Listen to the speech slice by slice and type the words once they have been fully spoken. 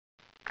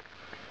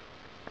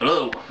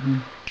Hello.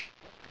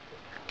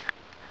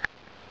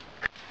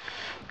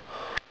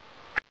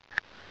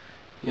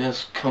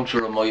 Yes,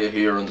 countjeremiah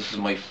here, and this is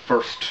my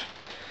first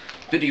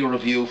video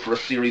review for a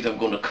series I'm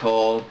going to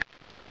call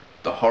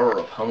The Horror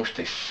of How Much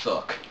They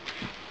Suck.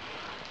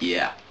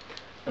 Yeah,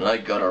 and I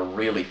got a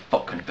really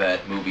fucking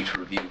bad movie to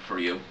review for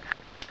you.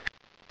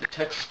 The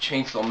Texas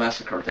Chainsaw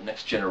Massacre, The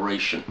Next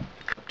Generation,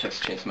 or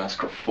Texas Chainsaw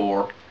Massacre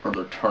 4, or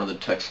The Return of the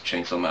Texas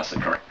Chainsaw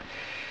Massacre.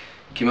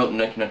 Came out in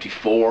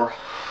 1994,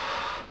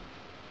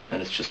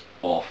 and it's just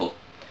awful.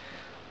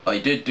 I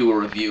did do a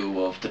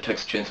review of the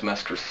Texas Chainsaw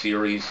Massacre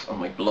series on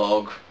my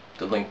blog.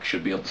 The link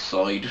should be on the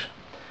side.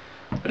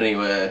 But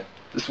anyway,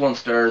 this one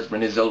stars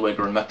Renee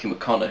Zellweger and Matthew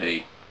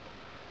McConaughey.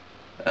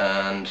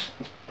 And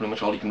that's pretty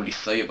much all you can really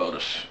say about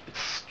it.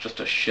 It's just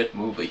a shit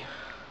movie.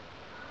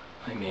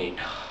 I mean,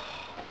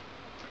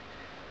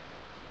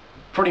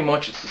 pretty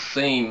much it's the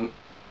same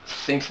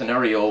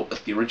scenario as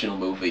the original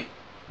movie,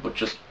 but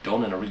just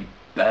done in a really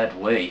bad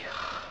way.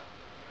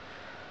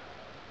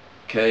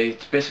 Okay,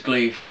 it's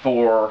basically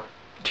four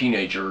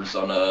teenagers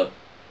on a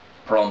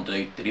prom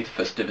date. They leave the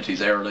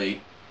festivities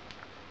early.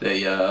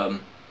 They end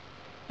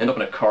up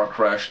in a car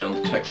crash down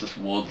the Texas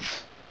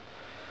woods.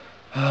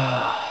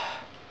 And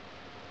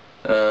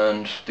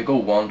they go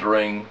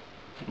wandering,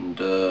 and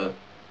they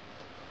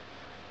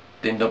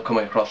end up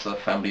coming across a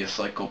family of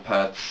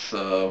psychopaths,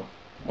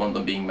 one of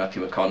them being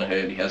Matthew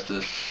McConaughey, and he has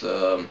this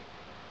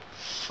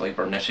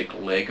cybernetic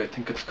leg, I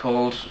think it's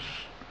called.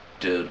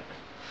 Dude.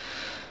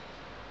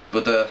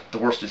 But the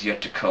worst is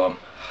yet to come.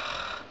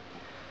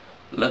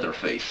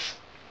 Leatherface,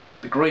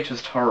 the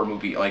greatest horror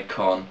movie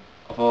icon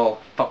of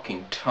all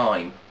fucking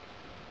time.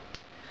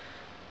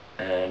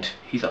 And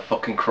he's a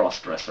fucking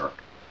crossdresser.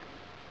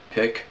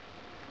 Pick.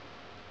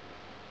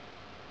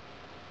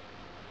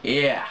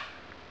 Yeah.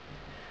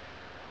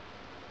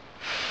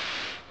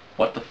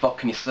 What the fuck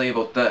can you say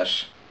about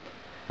that?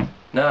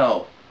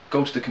 Now,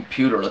 go to the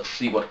computer, let's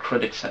see what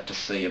critics had to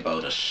say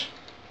about it.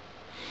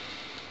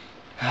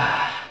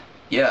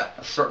 Yeah,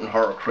 a certain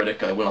horror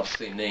critic, I will not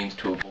say names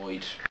to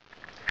avoid,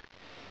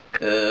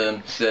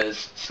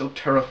 says, so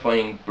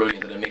terrifying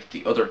brilliant that it makes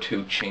the other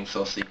two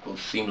Chainsaw sequels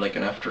seem like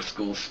an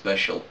after-school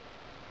special.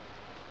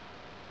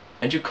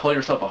 And you call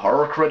yourself a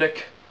horror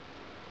critic?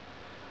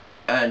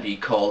 And he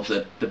calls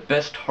it the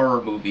best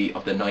horror movie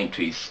of the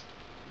 90s.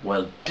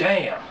 Well,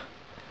 damn!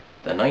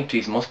 The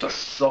 90s must have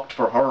sucked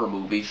for horror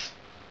movies.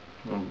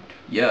 And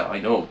yeah, I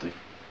know,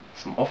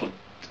 some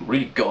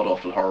really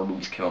god-awful horror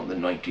movies came out in the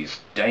 90s.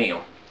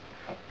 Damn!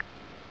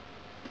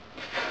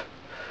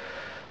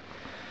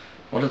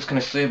 What else can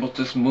I say about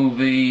this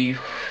movie?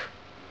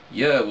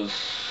 Yeah,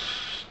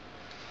 it's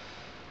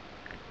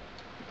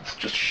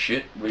just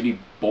shit, really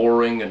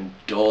boring and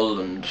dull,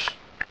 and it's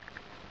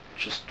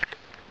just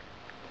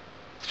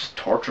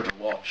torture to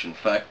watch. In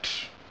fact,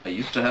 I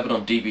used to have it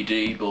on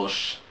DVD,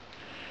 but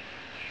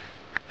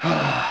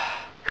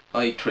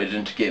I traded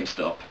into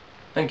GameStop,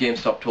 and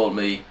GameStop told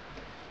me,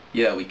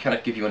 yeah, we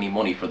cannot give you any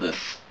money for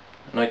this.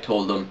 And I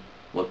told them,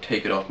 well,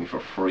 take it off me for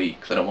free,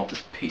 because I don't want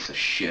this piece of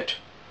shit.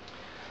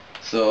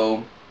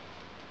 So,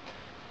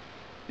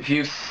 if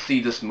you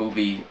see this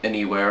movie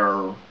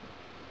anywhere,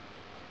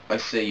 I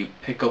say you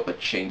pick up a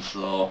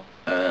chainsaw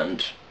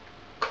and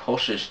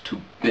cut it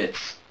to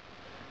bits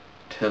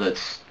till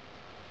it's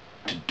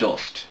to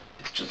dust.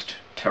 It's just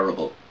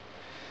terrible.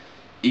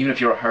 Even if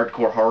you're a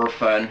hardcore horror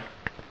fan,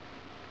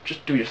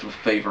 just do yourself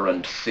a favour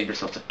and save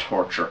yourself the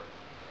torture.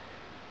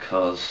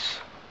 Cause,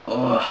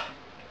 oh,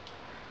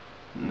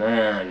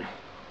 man,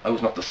 I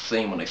was not the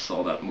same when I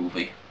saw that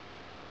movie.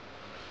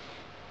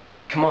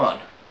 Come on.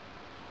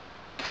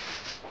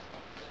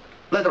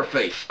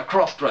 Leatherface, a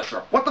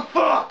crossdresser. What the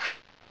fuck?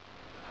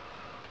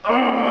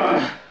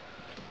 Ugh.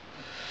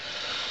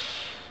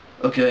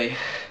 Okay,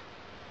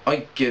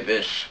 I give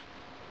it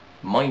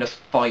minus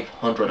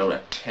 500 out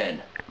of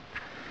 10.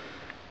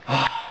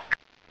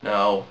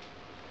 Now,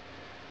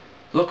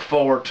 look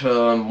forward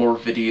to more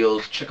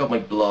videos. Check out my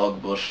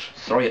blog, but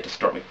sorry I had to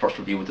start my first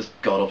review with this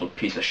god-awful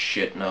piece of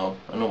shit now.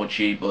 I don't know what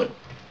you, but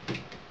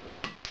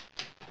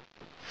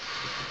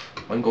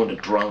I'm going to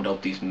drown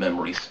out these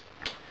memories.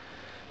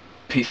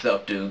 Peace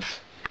out,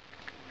 dudes.